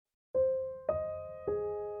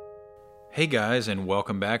Hey guys, and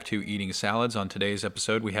welcome back to Eating Salads. On today's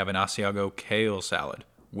episode, we have an Asiago kale salad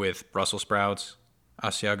with Brussels sprouts,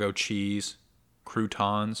 Asiago cheese,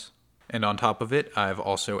 croutons, and on top of it, I've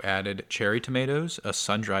also added cherry tomatoes, a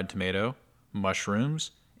sun-dried tomato,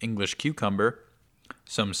 mushrooms, English cucumber,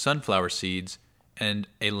 some sunflower seeds, and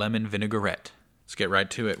a lemon vinaigrette. Let's get right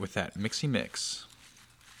to it with that mixy mix.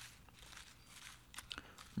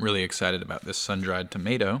 I'm really excited about this sun-dried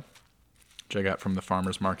tomato, which I got from the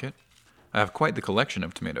farmer's market. I have quite the collection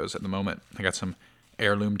of tomatoes at the moment. I got some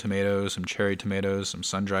heirloom tomatoes, some cherry tomatoes, some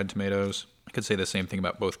sun-dried tomatoes. I could say the same thing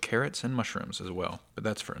about both carrots and mushrooms as well, but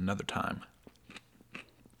that's for another time.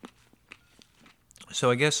 So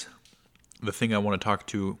I guess the thing I want to talk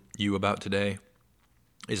to you about today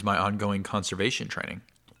is my ongoing conservation training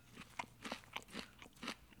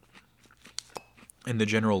and the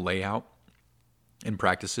general layout and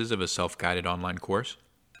practices of a self-guided online course.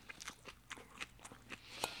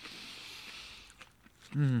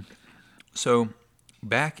 So,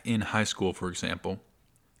 back in high school, for example,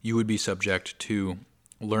 you would be subject to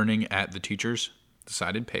learning at the teacher's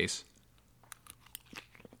decided pace,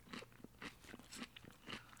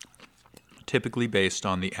 typically based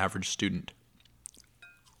on the average student,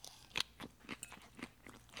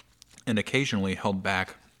 and occasionally held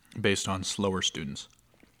back based on slower students.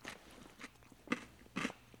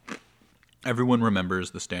 Everyone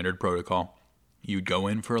remembers the standard protocol. You'd go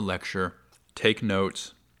in for a lecture, take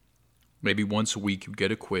notes. Maybe once a week you'd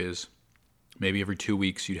get a quiz. Maybe every 2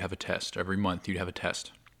 weeks you'd have a test. Every month you'd have a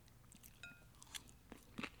test.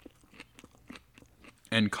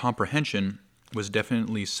 And comprehension was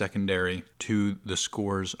definitely secondary to the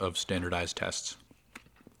scores of standardized tests.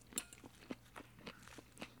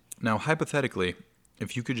 Now, hypothetically,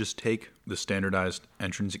 if you could just take the standardized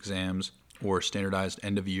entrance exams or standardized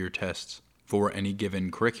end-of-year tests for any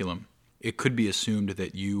given curriculum, it could be assumed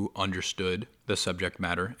that you understood the subject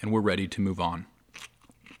matter and were ready to move on.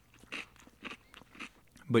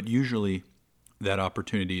 But usually, that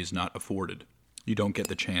opportunity is not afforded. You don't get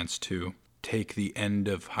the chance to take the end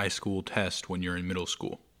of high school test when you're in middle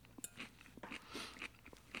school.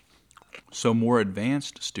 So more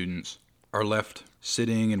advanced students are left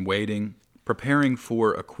sitting and waiting, preparing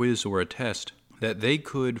for a quiz or a test that they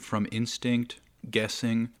could, from instinct,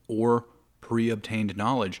 guessing, or pre-obtained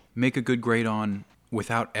knowledge, make a good grade on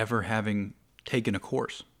without ever having taken a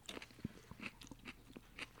course.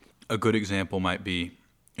 A good example might be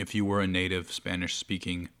if you were a native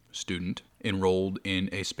Spanish-speaking student enrolled in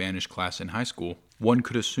a Spanish class in high school, one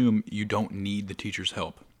could assume you don't need the teacher's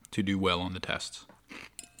help to do well on the tests.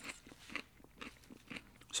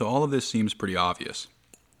 So all of this seems pretty obvious,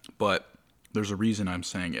 but there's a reason I'm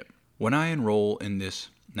saying it. When I enroll in this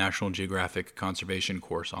National Geographic conservation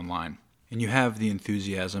course online, and you have the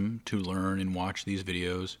enthusiasm to learn and watch these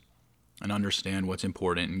videos and understand what's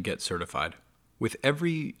important and get certified, with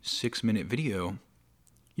every 6-minute video,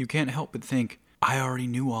 you can't help but think, I already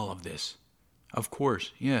knew all of this. Of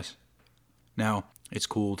course, yes. Now, it's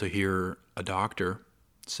cool to hear a doctor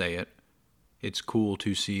say it. It's cool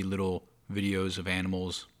to see little videos of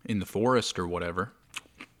animals in the forest or whatever.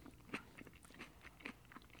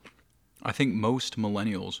 I think most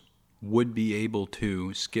millennials would be able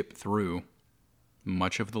to skip through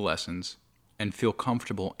much of the lessons and feel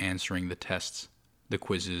comfortable answering the tests, the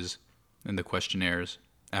quizzes, and the questionnaires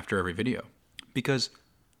after every video. Because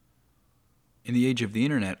in the age of the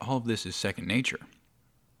internet, all of this is second nature,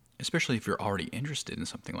 especially if you're already interested in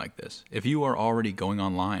something like this. If you are already going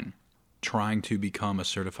online trying to become a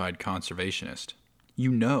certified conservationist,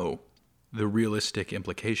 you know the realistic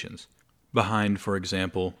implications behind, for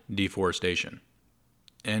example, deforestation.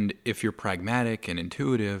 And if you're pragmatic and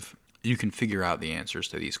intuitive, you can figure out the answers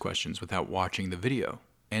to these questions without watching the video.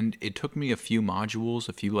 And it took me a few modules,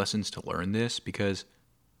 a few lessons to learn this because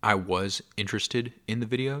I was interested in the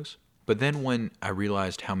videos. But then when I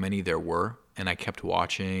realized how many there were, and I kept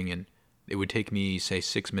watching, and it would take me, say,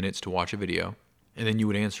 6 minutes to watch a video, and then you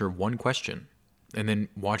would answer one question, and then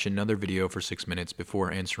watch another video for 6 minutes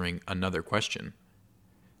before answering another question.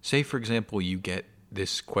 Say, for example, you get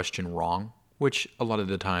this question wrong, which a lot of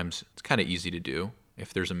the times it's kind of easy to do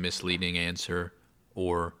if there's a misleading answer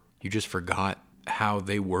or you just forgot how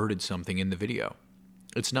they worded something in the video.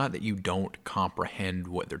 It's not that you don't comprehend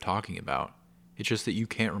what they're talking about. It's just that you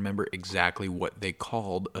can't remember exactly what they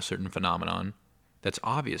called a certain phenomenon that's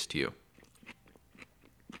obvious to you.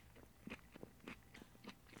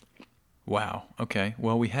 Wow, okay.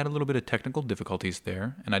 Well, we had a little bit of technical difficulties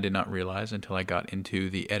there, and I did not realize until I got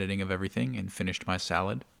into the editing of everything and finished my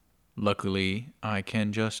salad. Luckily, I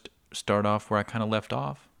can just start off where I kind of left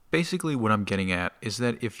off. Basically, what I'm getting at is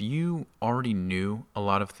that if you already knew a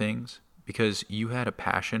lot of things because you had a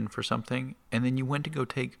passion for something and then you went to go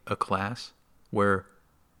take a class where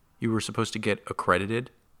you were supposed to get accredited,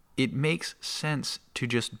 it makes sense to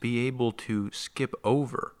just be able to skip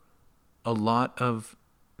over a lot of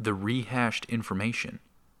the rehashed information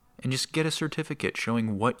and just get a certificate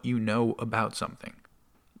showing what you know about something.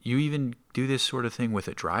 You even do this sort of thing with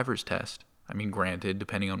a driver's test. I mean, granted,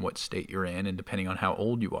 depending on what state you're in and depending on how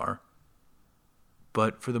old you are.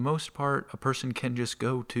 But for the most part, a person can just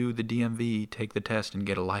go to the DMV, take the test, and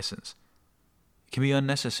get a license. It can be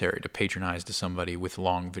unnecessary to patronize to somebody with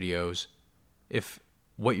long videos if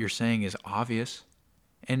what you're saying is obvious.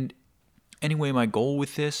 And anyway, my goal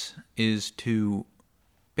with this is to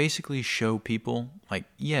basically show people, like,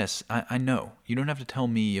 yes, I know. You don't have to tell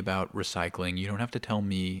me about recycling. You don't have to tell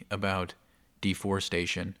me about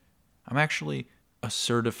deforestation. I'm actually a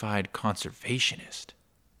certified conservationist,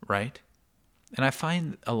 right? And I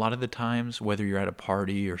find a lot of the times, whether you're at a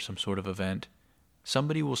party or some sort of event,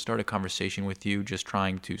 somebody will start a conversation with you just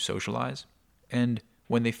trying to socialize. And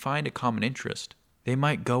when they find a common interest, they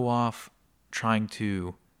might go off trying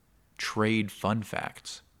to trade fun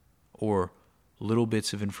facts or little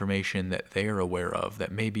bits of information that they are aware of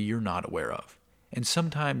that maybe you're not aware of. And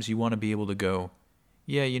sometimes you want to be able to go,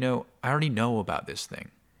 yeah, I already know about this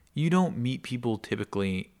thing. You don't meet people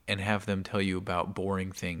typically and have them tell you about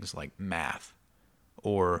boring things like math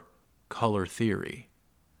or color theory.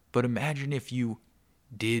 But imagine if you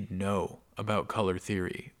did know about color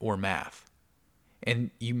theory or math, and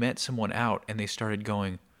you met someone out and they started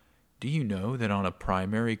going, do you know that on a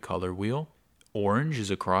primary color wheel, orange is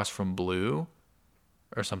across from blue?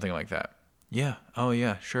 Or something like that. Yeah, oh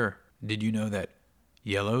yeah, sure. Did you know that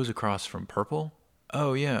yellow's across from purple?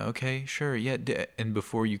 Oh yeah, okay, sure, yeah. And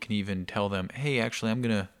before you can even tell them, hey, actually, I'm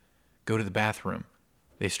going to go to the bathroom,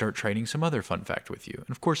 they start trading some other fun fact with you. And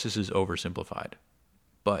of course, this is oversimplified.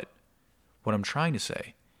 But what I'm trying to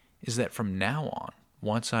say is that from now on,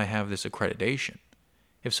 once I have this accreditation,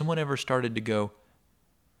 if someone ever started to go,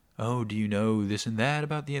 oh, do you know this and that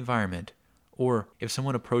about the environment? Or if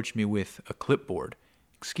someone approached me with a clipboard,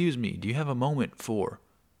 excuse me, do you have a moment for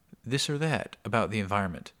this or that about the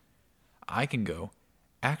environment? I can go,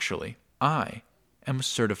 actually, I am a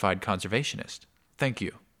certified conservationist. Thank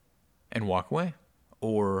you. And walk away.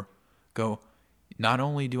 Or go, not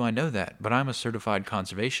only do I know that, but I'm a certified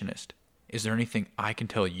conservationist. Is there anything I can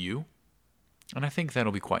tell you? And I think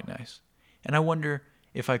that'll be quite nice. And I wonder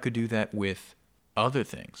if I could do that with other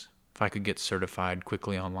things. If I could get certified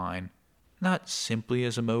quickly online. Not simply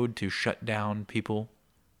as a mode to shut down people,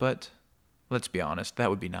 but let's be honest, that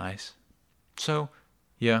would be nice. So,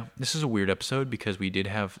 yeah, this is a weird episode because we did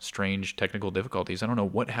have strange technical difficulties. I don't know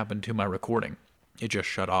what happened to my recording. It just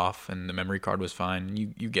shut off and the memory card was fine.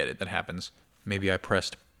 You get it, that happens. Maybe I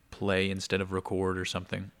pressed play instead of record or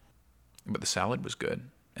something. But the salad was good.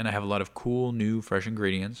 And I have a lot of cool, new, fresh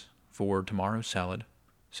ingredients for tomorrow's salad.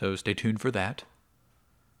 So stay tuned for that.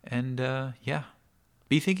 And, yeah.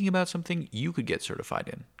 Be thinking about something you could get certified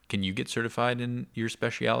in. Can you get certified in your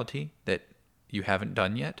specialty that you haven't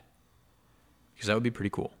done yet? Because that would be pretty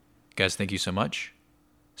cool. Guys, thank you so much.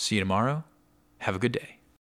 See you tomorrow. Have a good day.